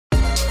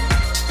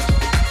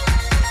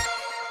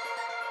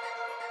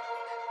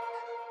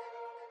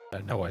I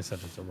know I said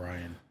it to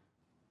Ryan.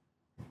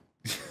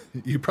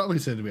 You probably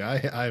said to me,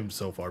 I'm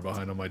so far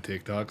behind on my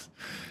TikToks.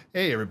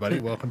 Hey,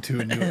 everybody. Welcome to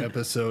a new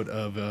episode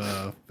of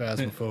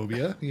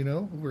Phasmophobia. You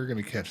know, we're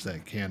going to catch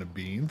that can of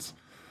beans.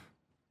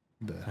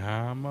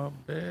 I'm a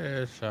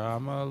bitch.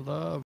 I'm a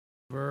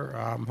lover.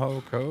 I'm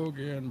Hulk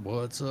Hogan.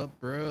 What's up,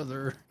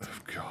 brother? Oh,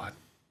 God.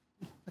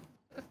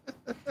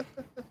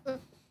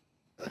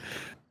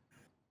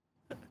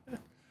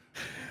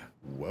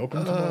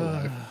 Welcome to my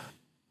life.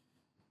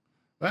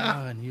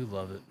 And you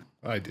love it.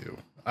 I do.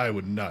 I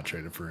would not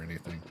trade it for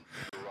anything.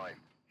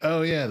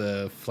 Oh, yeah,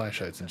 the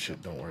flashlights and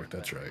shit don't work.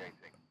 That's right.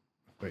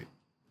 Wait,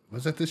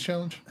 was that this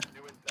challenge?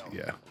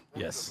 Yeah.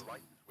 Yes.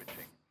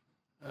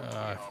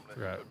 I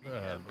forgot.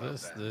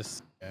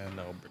 This, and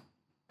I'm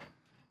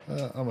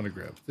going to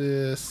grab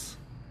this.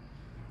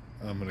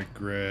 I'm going to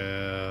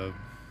grab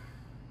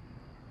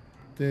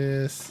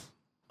this.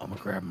 I'm going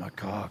to grab my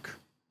cock.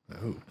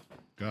 Oh,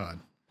 God.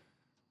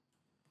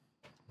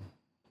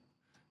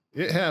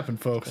 It happened,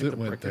 folks. It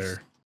went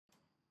there.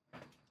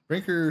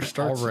 Brinker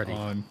starts already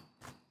on.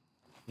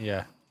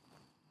 Yeah.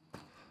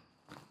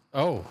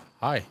 Oh,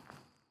 hi.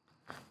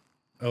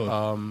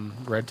 Oh.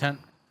 Red tent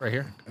right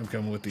here. I'm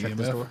coming with the Check EMF.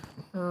 this door.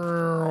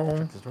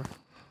 Check this door.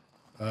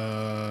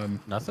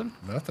 Nothing?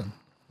 Nothing.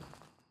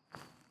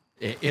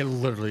 It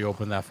literally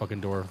opened that fucking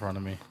door in front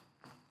of me.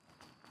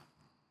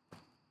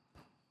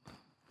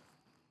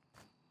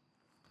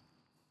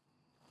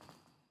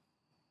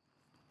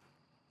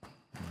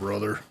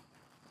 Brother.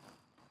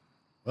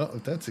 Well,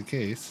 if that's the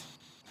case,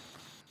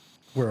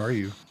 where are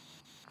you?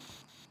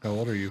 How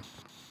old are you?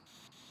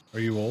 Are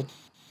you old?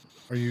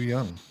 Are you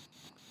young?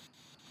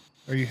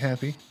 Are you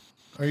happy?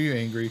 Are you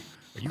angry?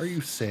 Are you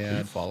sad? Are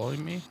you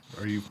following me?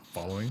 Are you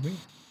following me?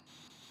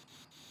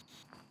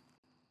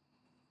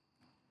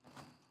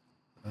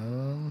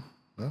 No,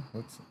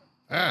 let's...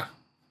 Ah!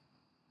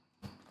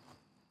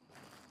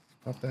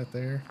 Pop that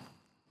there.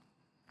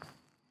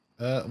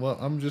 Well,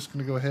 I'm just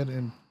going to go ahead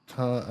and...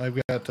 I've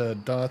got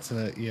dots and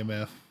an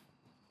EMF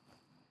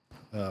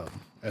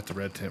at the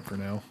red tent for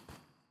now.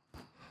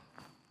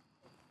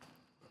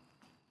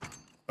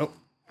 Oh.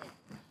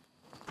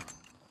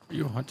 Are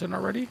you hunting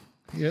already?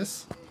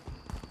 Yes.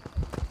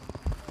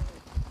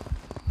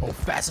 Oh,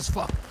 fast as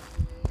fuck.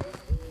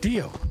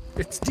 Dio.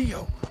 It's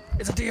Dio.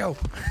 It's a Dio.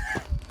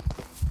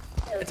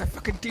 It's a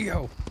fucking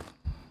Dio.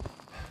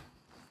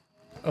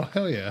 Oh,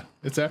 hell yeah.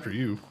 It's after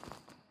you.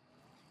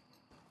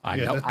 I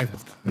know.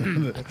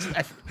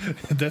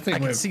 That thing I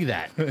can see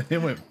that.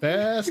 It went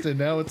fast, and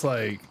now it's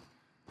like...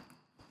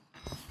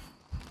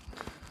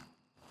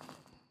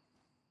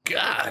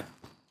 God.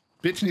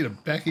 Bitch need a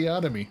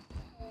backiotomy.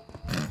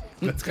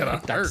 That's gotta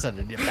hurt. That's a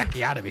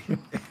backiotomy.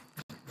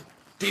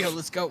 Dio,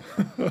 let's go.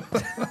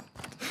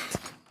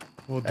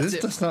 Well, this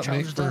does not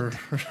make for...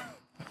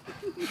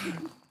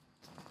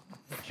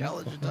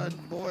 Challenge done,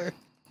 boy.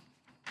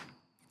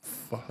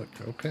 Fuck,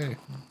 okay.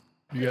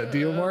 You got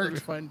Dio mark? Let me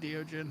find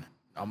Diogen.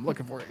 I'm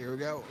looking for it. Here we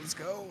go. Let's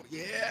go.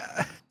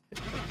 Yeah.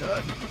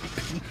 Done.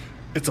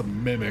 It's a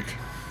mimic.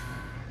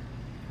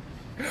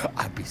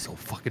 I'd be so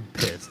fucking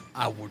pissed.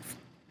 I would.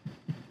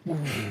 Ooh.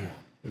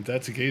 If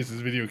that's the case, this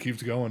video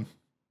keeps going.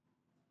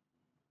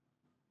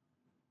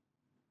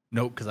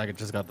 Nope, because I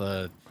just got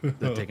the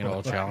taking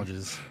all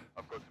challenges.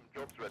 I've got some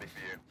jobs ready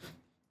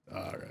for you.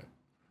 All right.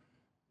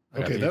 I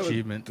got the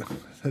achievement.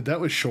 That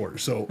was short.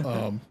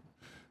 So,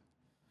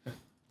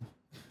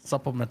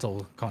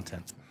 supplemental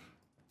content.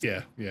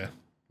 yeah.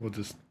 We'll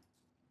just...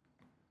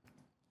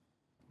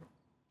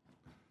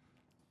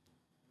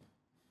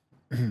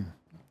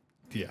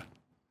 yeah.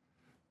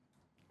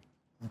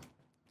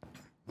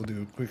 We'll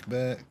do a quick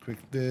that, quick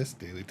this,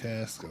 daily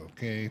task.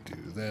 Okay, do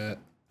that.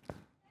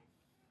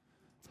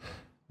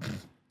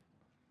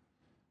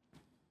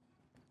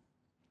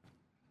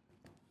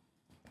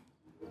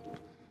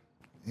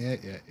 Yeah.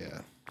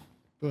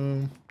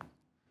 Boom.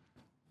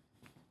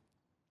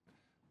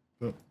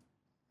 Boom.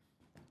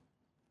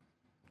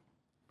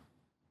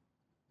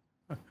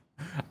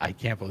 I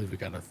can't believe we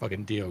got a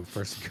fucking Dio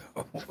first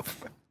go.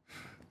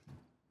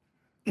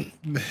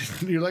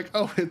 You're like,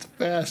 oh, it's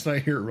fast. And I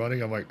hear it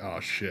running. I'm like, oh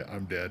shit,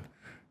 I'm dead.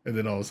 And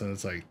then all of a sudden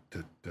it's like,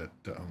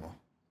 I'm all,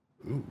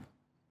 ooh.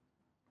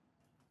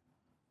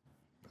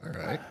 All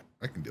right,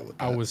 I can deal with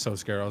that. I was so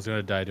scared I was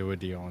gonna die to a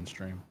Dio on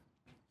stream.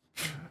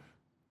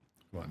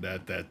 Come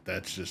on,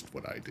 that's just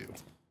what I do.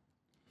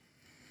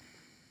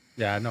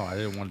 Yeah, I know. I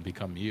didn't want to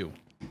become you.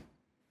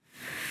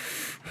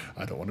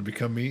 I don't want to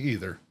become me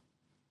either.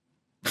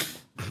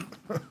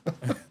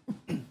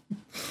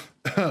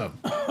 All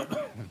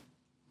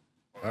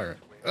right.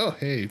 Oh,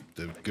 hey,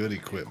 the good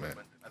equipment.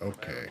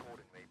 Okay.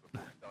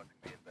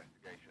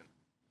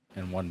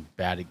 And one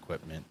bad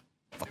equipment.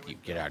 Fuck you.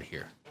 Get out of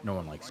here. No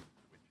one likes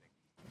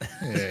you.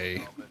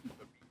 Hey.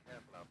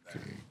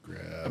 Okay,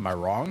 grab. Am I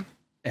wrong?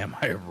 Am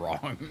I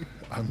wrong?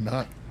 I'm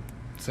not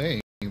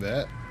saying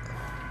that.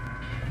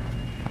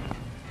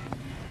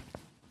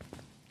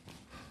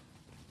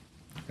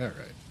 All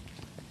right.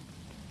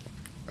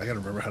 I gotta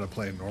remember how to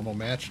play a normal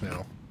match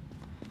now.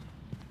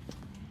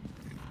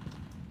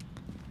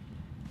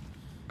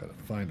 Gotta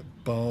find a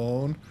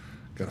bone.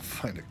 Gotta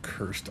find a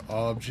cursed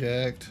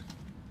object.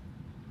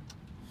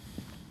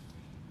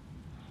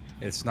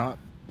 It's not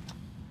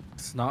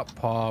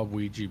paw,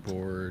 Ouija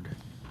board,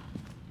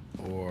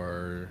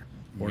 or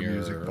mirror,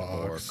 music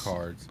box. or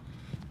cards.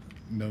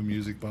 No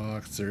music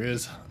box. There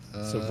is.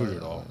 So voodoo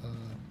doll.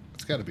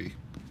 It's got to be.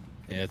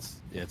 Yeah,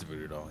 it's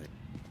voodoo doll.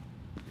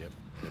 Yep.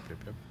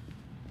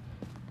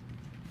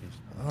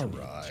 All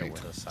right. So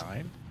with a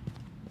sign.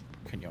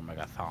 Can you make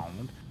a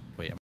sound?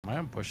 Wait, am I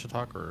on push to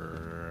talk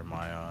or am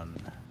I on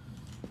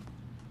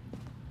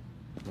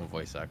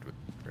voice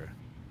activator?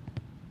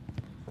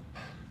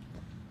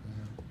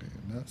 Okay,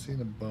 not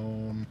seeing a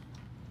bone.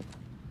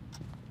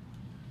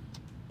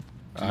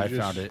 I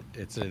found it.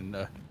 It's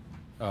in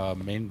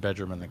main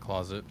bedroom in the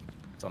closet.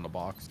 It's on the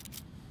box.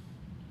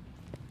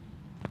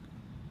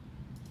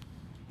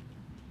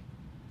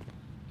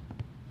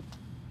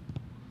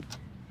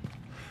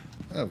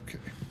 Okay.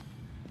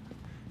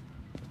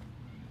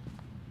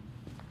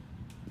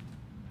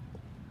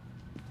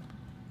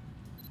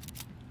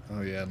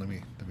 Oh yeah, let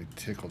me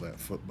tickle that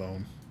foot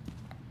bone.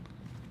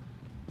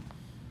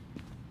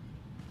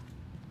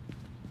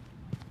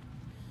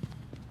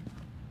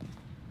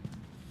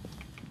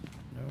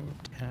 No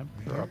tap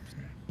drops.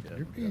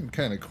 You're being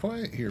kind of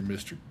quiet here,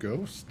 Mr.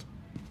 Ghost.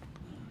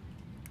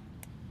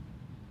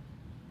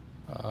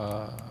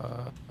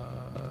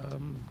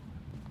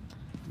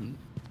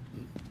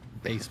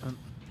 Basement.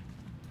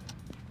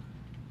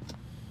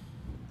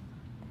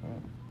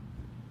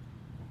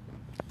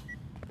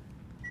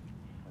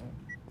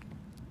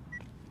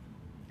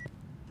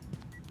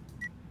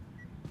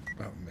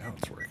 Oh, now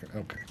it's working.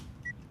 Okay.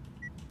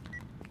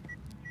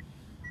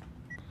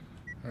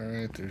 All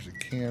right, there's a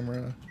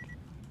camera.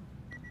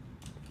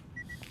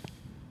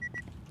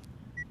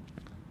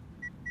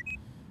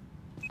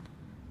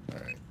 All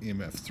right,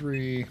 EMF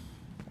 3.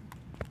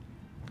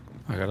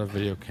 I got a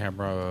video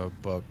camera,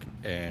 book,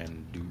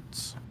 and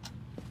doots.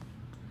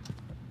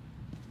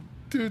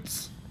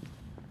 Dudes.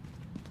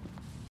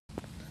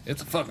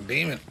 It's a fucking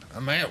demon.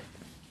 I'm out.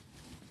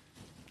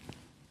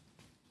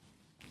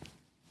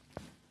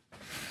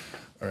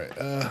 All right,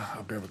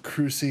 I'll grab a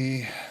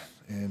cruci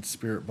and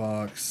spirit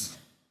box.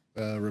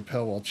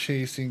 Repel while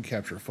chasing,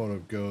 capture a photo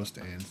of ghost,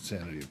 and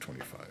sanity of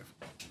 25.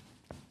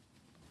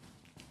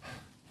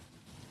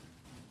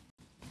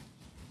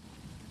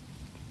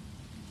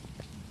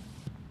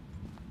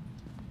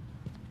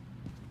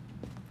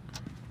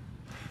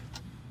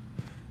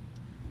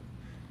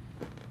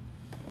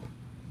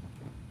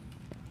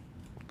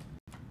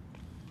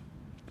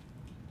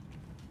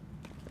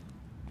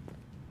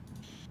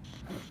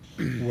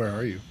 Where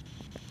are you?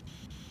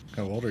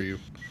 How old are you?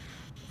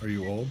 Are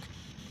you old?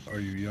 Are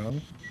you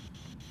young?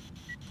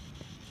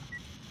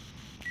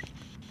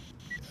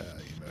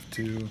 EMF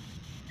 2.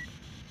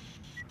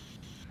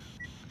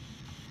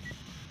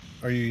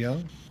 Are you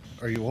young?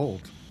 Are you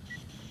old?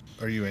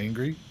 Are you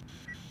angry?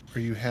 Are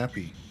you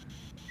happy?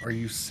 Are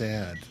you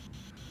sad?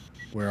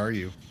 Where are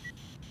you?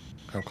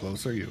 How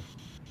close are you?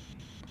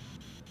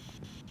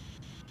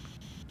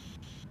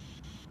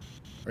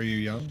 Are you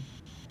young?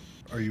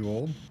 Are you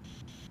old?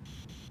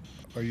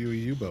 Are you a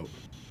U-boat?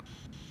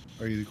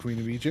 Are you the Queen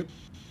of Egypt?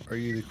 Are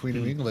you the Queen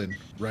of England?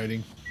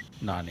 Writing.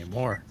 Not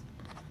anymore.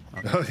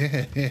 Okay. Oh,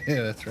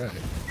 yeah, that's right.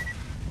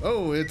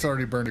 Oh, it's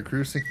already burned a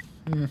cruci.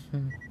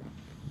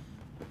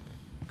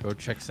 Go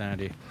check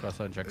sanity. Go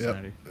outside and check Yep,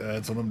 sanity.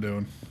 that's what I'm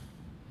doing.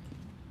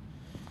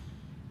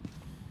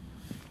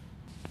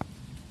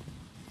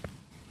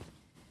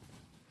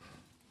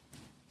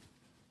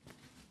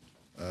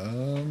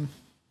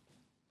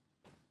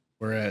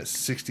 We're at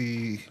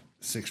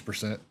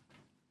 66%.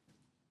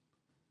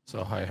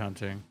 So high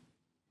hunting.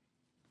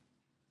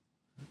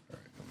 All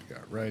right, then we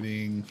got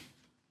writing.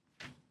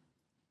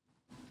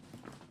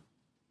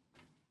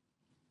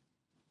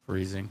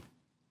 Freezing.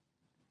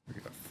 We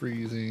got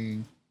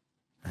freezing.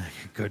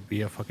 It could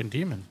be a fucking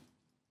demon.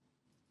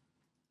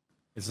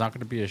 It's not going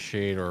to be a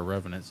shade or a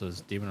revenant, so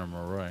it's demon or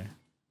Moroi.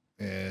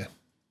 Yeah.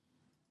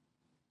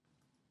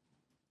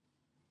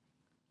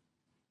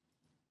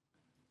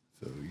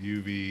 So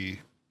UV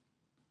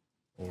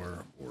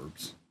or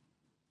orbs.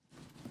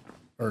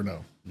 Or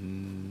no.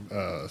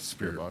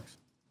 Spirit box.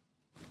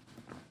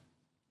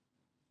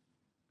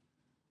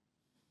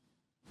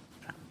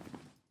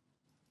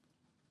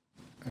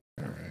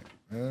 All right.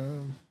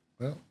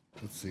 Well,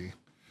 let's see.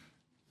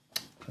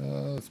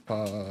 Let's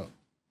pop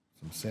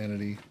some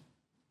sanity.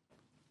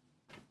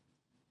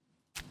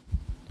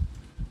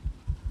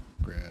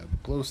 Grab a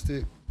glow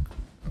stick.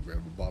 I'll grab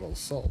a bottle of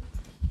salt.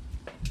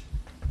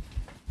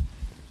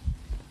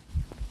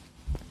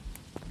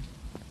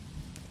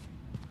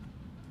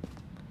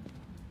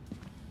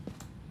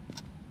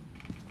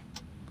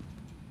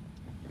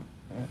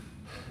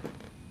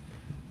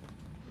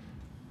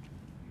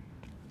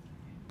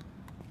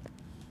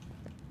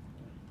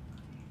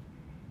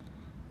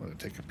 I'm going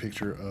to take a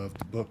picture of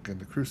the book and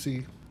the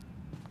cruci.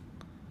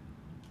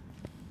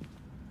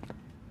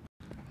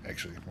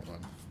 Actually, hold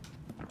on.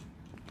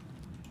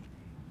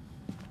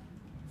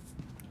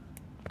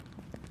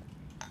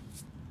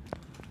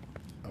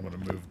 I'm going to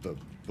move the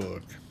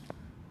book.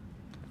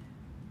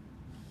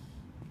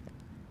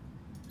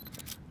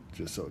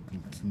 Just so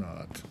it's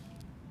not.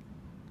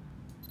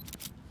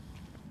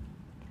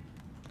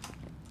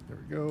 There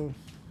we go.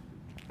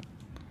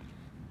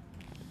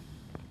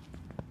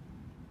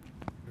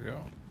 There we go.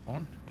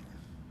 On.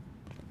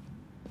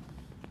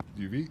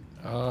 UV?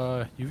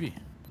 UV.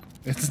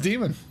 It's a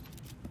demon.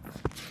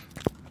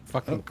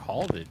 Fucking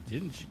called it,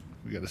 didn't you?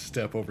 We got to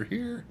step over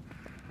here.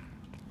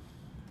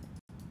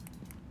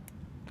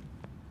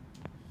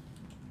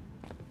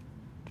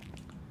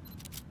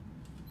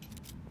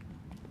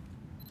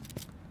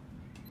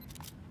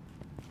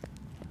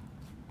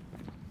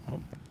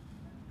 Oh,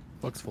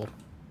 looks full.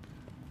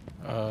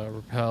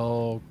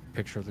 Repel,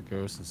 picture of the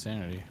ghost,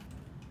 insanity.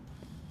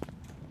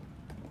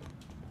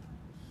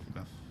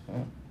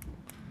 A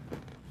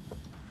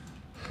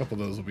couple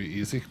of those will be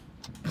easy.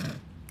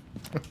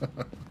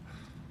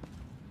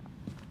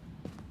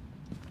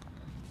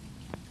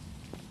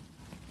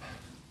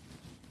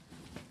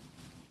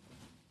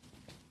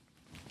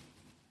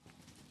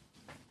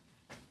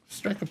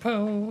 Strike a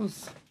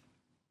pose.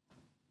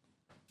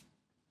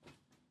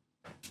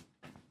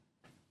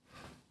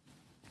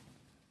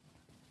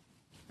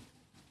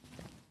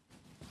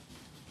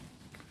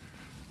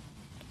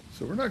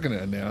 So we're not going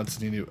to announce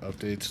any new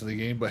updates to the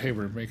game, but hey,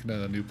 we're making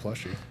a new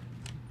plushie.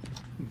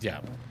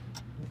 Yeah.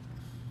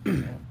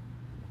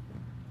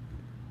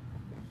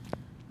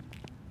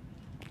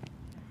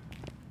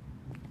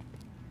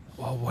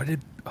 Well, what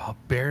did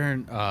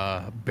Baron?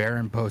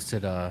 Baron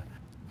posted a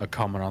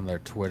comment on their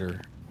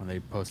Twitter when they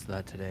posted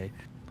that today.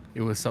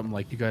 It was something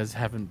like, you guys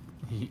haven't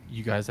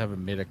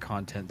made a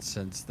content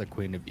since the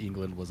Queen of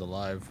England was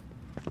alive.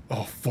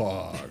 Oh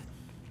fuck.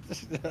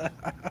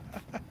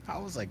 I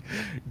was like,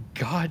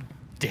 God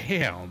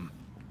damn.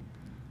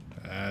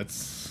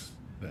 That's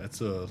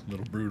a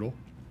little brutal.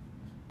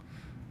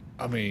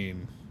 I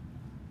mean,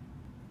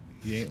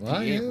 he ain't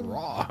lying. He ain't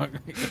wrong.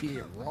 He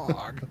ain't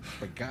wrong.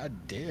 But god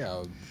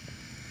damn.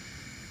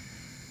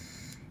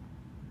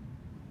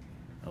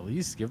 At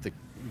least give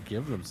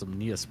them some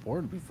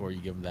Neosporin before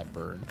you give them that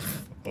burn.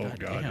 Oh god,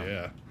 damn.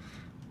 yeah.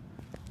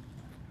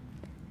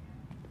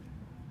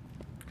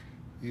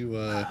 You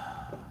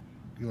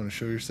want to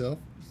show yourself?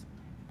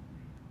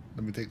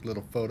 Let me take a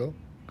little photo.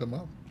 Come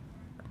on.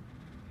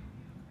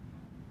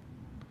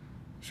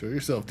 Show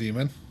yourself,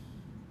 demon.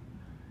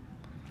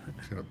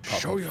 He's gonna pop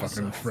Show up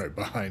fucking yourself. right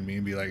behind me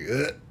and be like,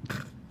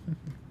 ugh.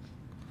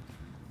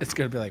 It's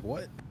gonna be like,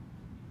 what?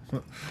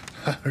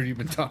 Heard you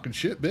been talking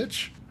shit,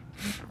 bitch.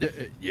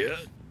 Yeah.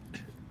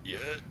 Yeah.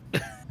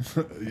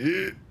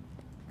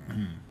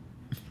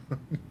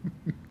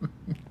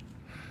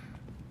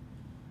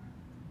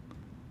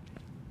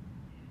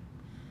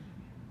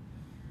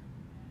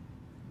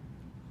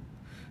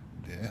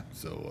 Yeah,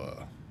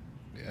 so,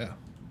 yeah.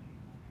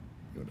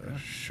 You want to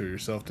show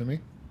yourself to me?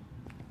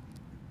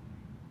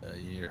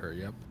 You need to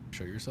hurry up.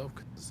 Show yourself,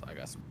 because I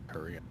got some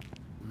hurry up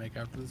to make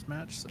after this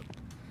match. So,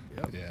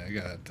 yep. Yeah,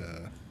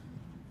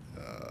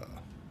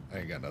 I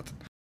ain't got nothing.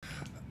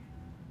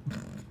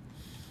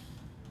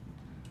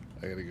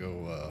 I gotta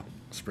go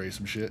spray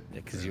some shit.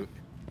 Yeah, because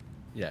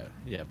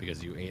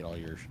because you ate all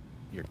your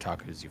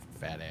tacos, you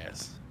fat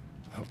ass.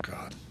 Oh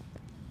god.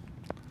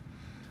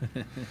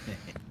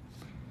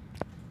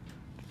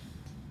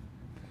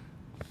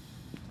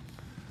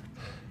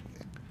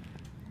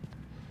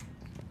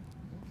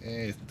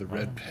 Hey, the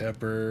red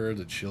pepper,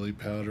 the chili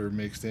powder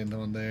mixed in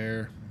on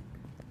there.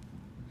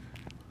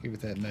 Give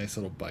it that nice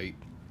little bite.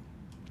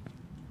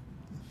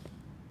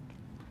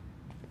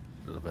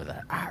 A little bit of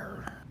that.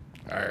 Arr.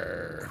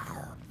 Arr.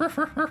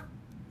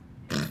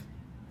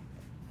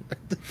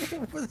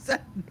 What was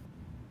that?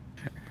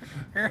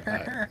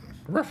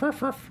 Ruff,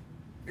 ruff, ruff.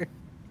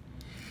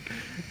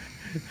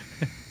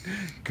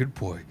 Good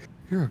boy.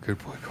 You're a good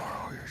boy,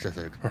 Carl. You're such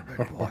a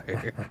good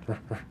boy.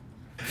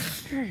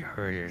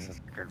 You're such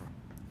a good boy.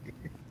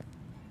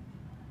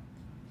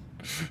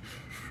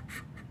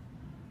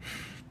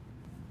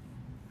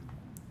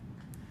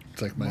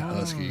 It's like my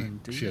husky.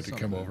 do She had to come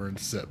something. over and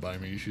sit by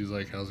me. She's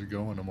like, "How's it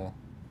going?" I'm all,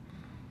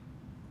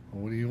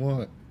 "What do you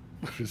want?"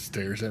 She just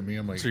stares at me.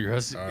 I'm like, So your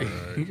husky, "All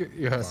right,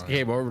 your husky fine."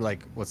 came over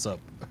like, "What's up?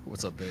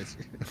 What's up, bitch?"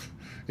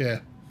 Yeah.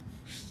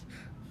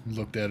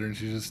 Looked at her and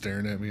she's just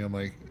staring at me. I'm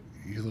like,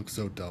 "You look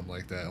so dumb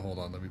like that. Hold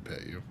on, let me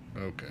pet you."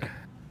 Okay.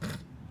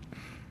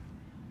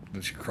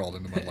 Then she crawled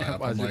into my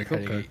lap. I'm As you're like,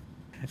 petting okay.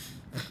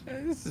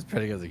 it- This is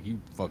petting. I was like, "You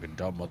fucking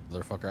dumb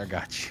motherfucker! I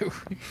got you."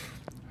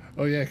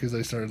 Oh yeah, because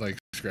I started like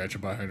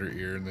scratching behind her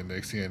ear, and then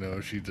next thing I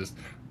know, she just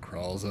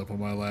crawls up on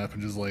my lap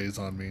and just lays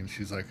on me, and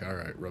she's like, "All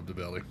right, rub the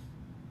belly."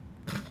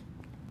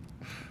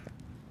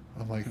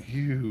 I'm like,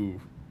 you.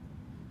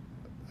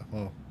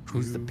 Well,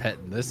 Who's the you- pet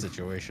in this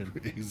situation?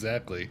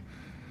 Exactly.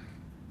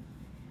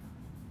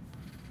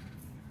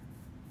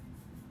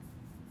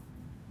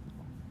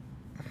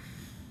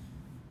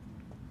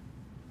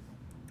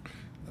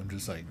 I'm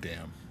just like,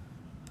 damn.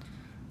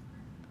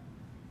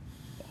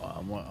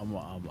 I'm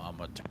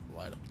gonna turn the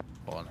light up.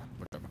 Hold on. I'm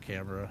gonna turn my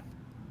camera.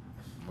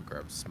 I'm gonna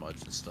grab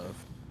smudge and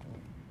stuff.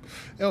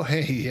 Oh,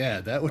 hey,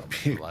 yeah, that would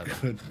be a Saliva.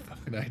 good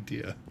fucking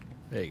idea.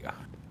 There you go.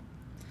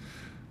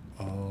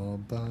 All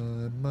by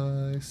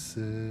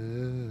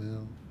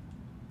myself.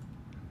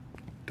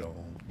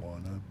 Don't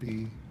wanna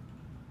be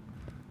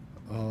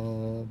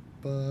all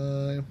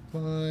by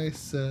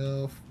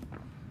myself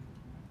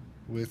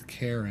with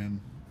Karen.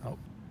 Oh.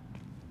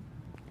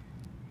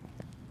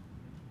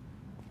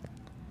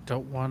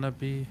 Don't wanna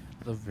be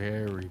the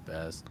very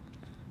best.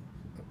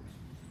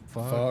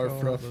 Fuck Far all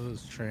from-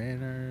 those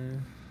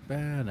trainers.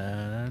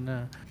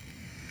 Ba-na-na-na.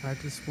 I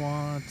just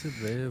want to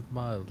live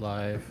my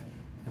life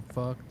and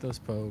fuck those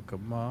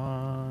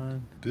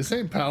Pokemon. This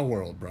ain't Power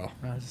World, bro.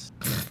 I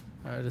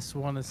just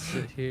want to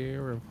sit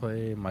here and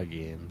play my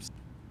games.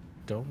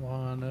 Don't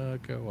want to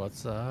go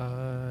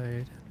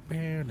outside.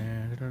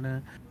 Ba-na-na-na.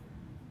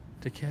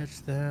 To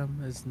catch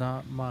them is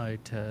not my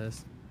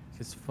test.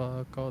 Cause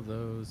fuck all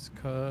those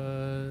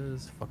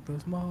fuck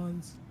those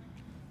mons.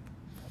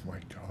 Oh my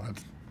god.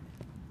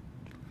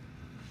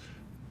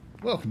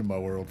 Welcome to my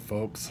world,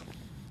 folks.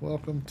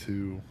 Welcome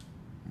to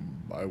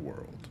my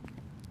world.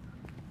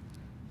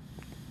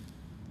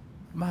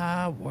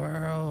 My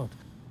world.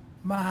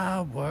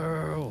 My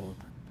world.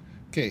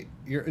 Okay,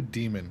 you're a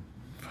demon.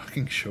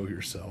 Fucking show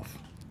yourself.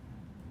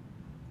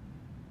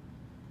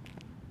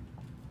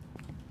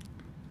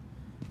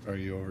 Are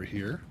you over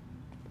here?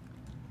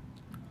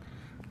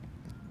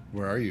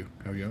 Where are you?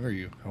 How young are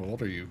you? How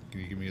old are you? Can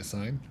you give me a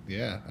sign?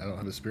 Yeah, I don't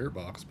have a spirit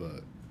box,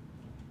 but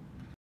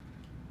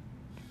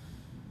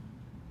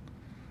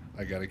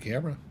I got a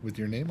camera with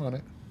your name on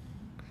it.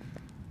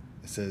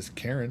 It says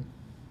Karen.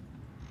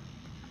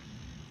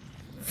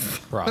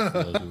 Props to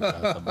those who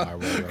got the My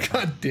World reference.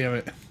 God damn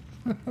it.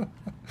 Of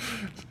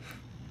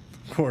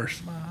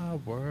course. My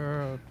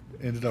world.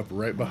 Ended up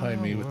right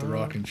behind me with the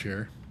rocking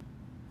chair.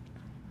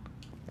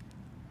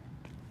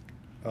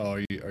 Oh,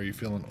 are you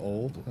feeling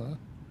old, huh?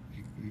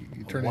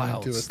 You turning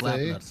Wild into a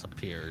Thay? Slapnuts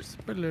appears.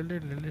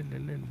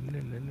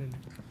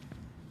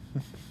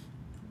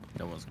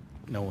 No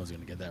one's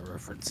gonna get that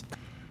reference.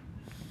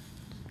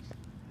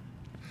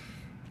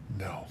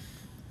 No.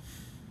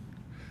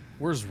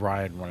 Where's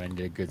Ryan when I need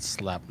a good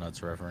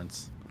Slapnuts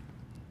reference?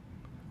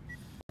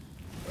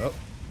 Oh.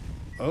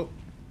 Oh.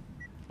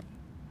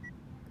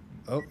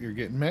 Oh, you're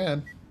getting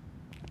mad.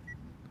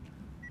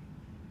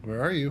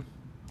 Where are you?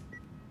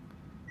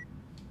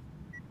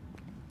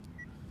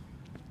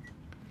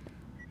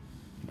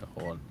 No,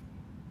 hold on.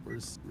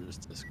 Where's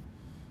this?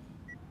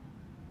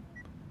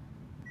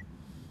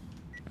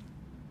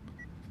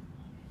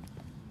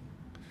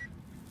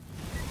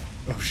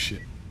 Oh,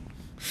 shit.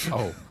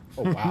 Oh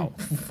wow.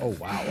 Oh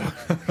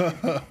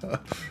wow.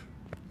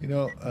 You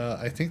know,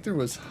 I think there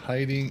was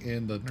hiding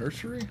in the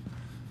nursery.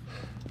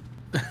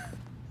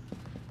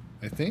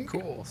 I think.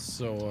 Cool.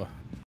 So,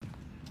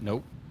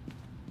 nope.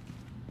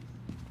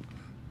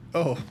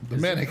 Oh, the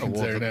Is it- mannequin's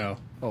well, there now.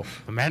 Oh,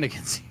 the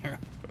mannequin's here.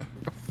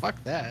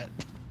 Fuck that.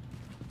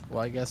 Well,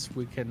 I guess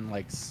we can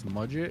like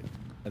smudge it,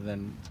 and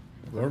then.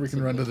 Or we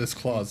can run to this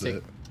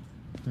closet.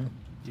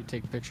 You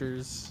take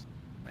pictures.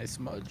 I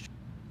smudge.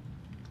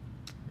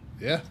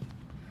 Yeah.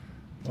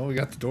 Well, we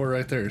got the door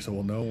right there, so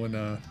we'll know when,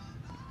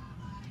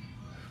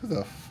 Who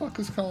the fuck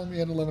is calling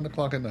me at 11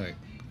 o'clock at night?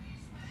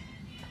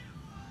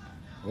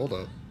 Hold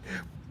up.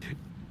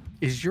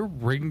 Is your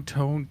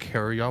ringtone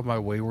 "Carry On My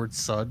Wayward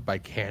Son" by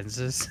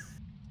Kansas?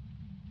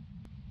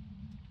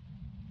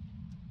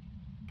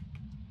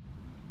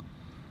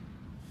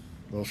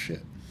 Well,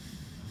 shit.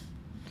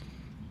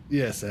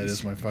 Yes, that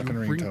is my fucking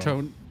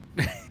ringtone.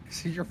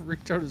 See, your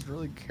ringtone is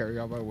really "Carry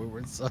On My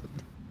Wayward Son."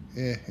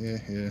 Yeah.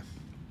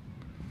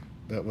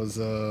 That was,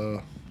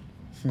 that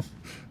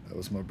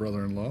was my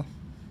brother-in-law.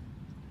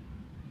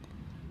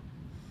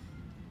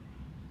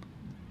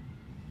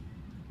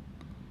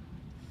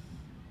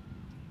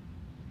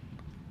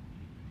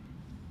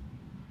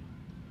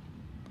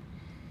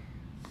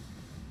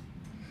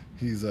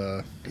 He's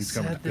coming to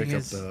sad thing pick up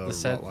is- the the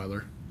sad-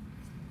 Rottweiler.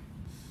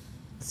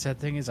 The sad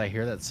thing is, I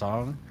hear that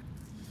song,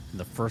 and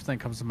the first thing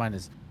that comes to mind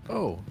is,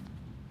 oh,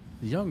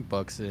 the Young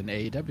Bucks in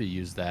AEW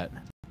used that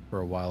for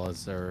a while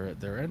as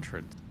their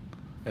entrance.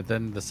 And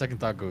then the second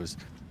thought goes,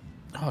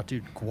 oh,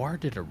 dude, Guar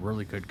did a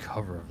really good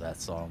cover of that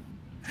song.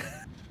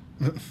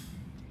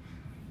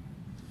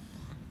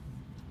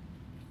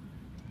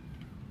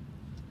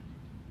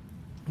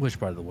 Which,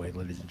 by the way,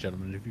 ladies and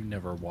gentlemen, if you've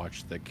never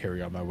watched the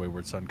 "Carry On My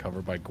Wayward Son"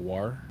 cover by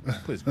Guar,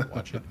 please go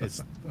watch it.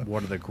 It's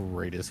one of the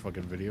greatest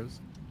fucking videos.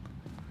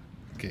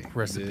 Okay.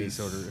 Rest in it peace,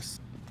 is- Odorous.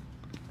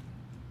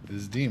 it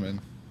is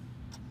Demon.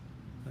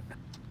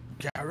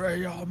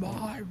 Carry on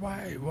my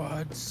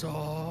wayward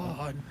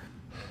son.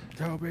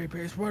 Tell me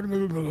peace. What are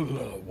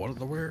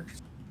the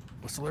lyrics?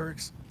 What's the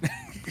lyrics?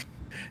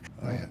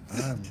 Oh, yeah.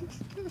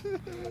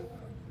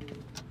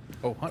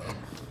 Oh, Hunt.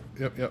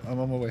 Yep, I'm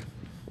on my way.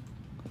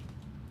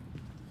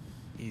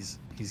 He's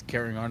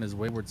carrying on his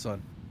wayward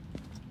son.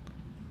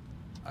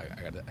 I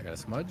got a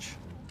smudge.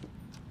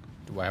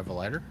 Do I have a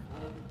lighter?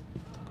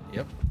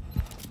 Yep.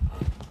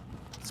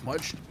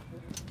 Smudged. .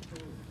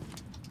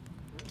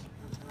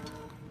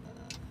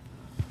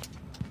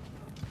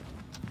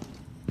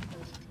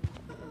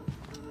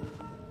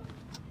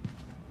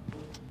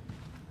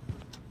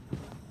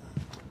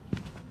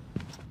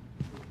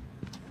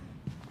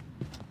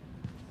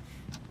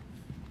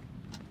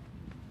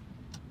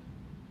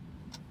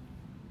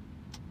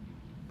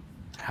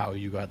 how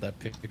you got that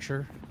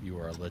picture. You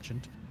are a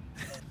legend.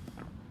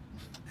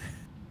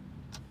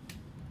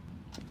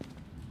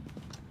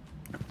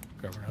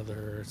 Grab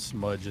another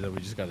smudge that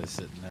we just got to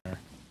sit in there.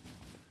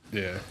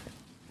 Yeah.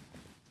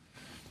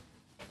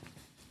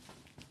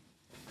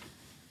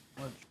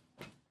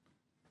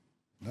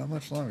 Not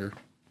much longer.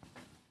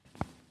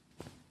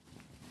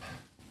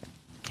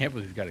 Can't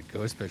believe you got a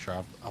ghost picture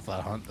off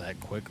that hunt that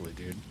quickly,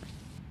 dude.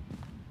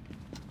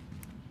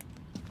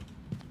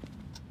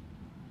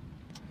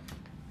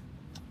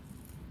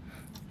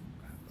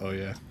 Oh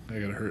yeah, I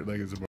got hurt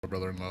legs. My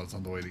brother-in-law's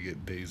on the way to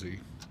get Daisy,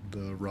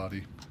 the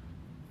Roddy.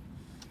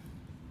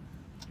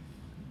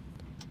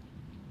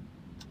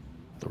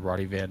 The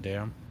Roddy Van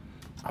Dam.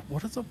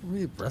 What is up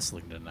with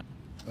wrestling tonight?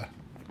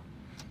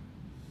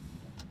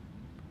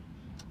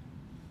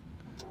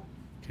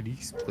 Could you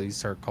please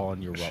start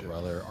calling your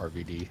Rottweiler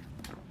RVD?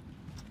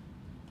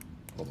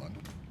 Hold on,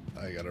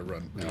 I gotta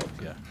run.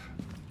 Oh, yeah.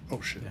 Oh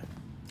shit. Yeah.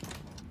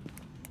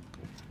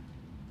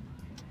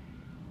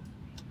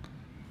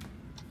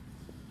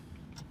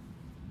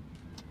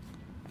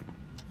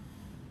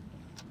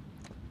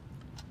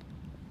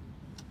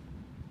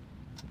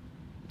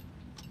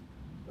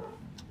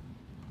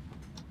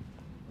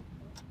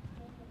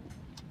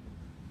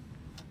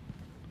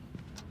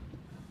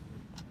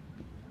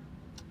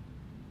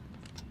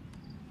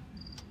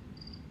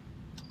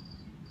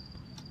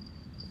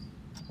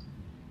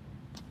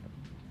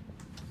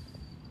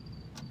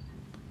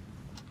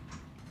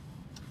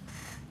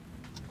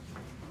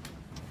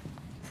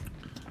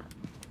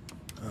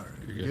 All right,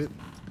 You're you're good. good.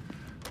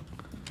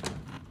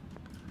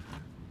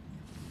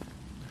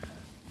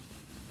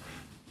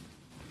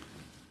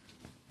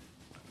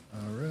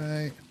 All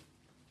right.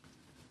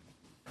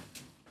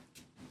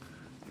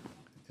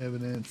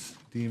 Evidence,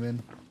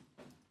 demon.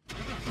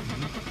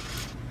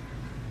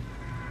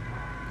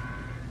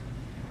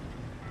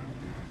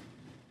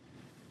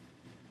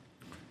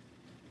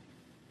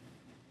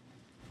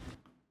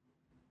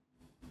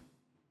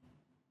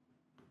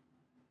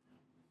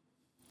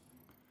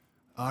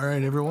 All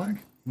right, everyone.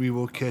 We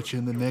will catch you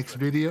in the next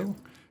video.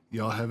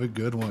 Y'all have a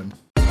good one.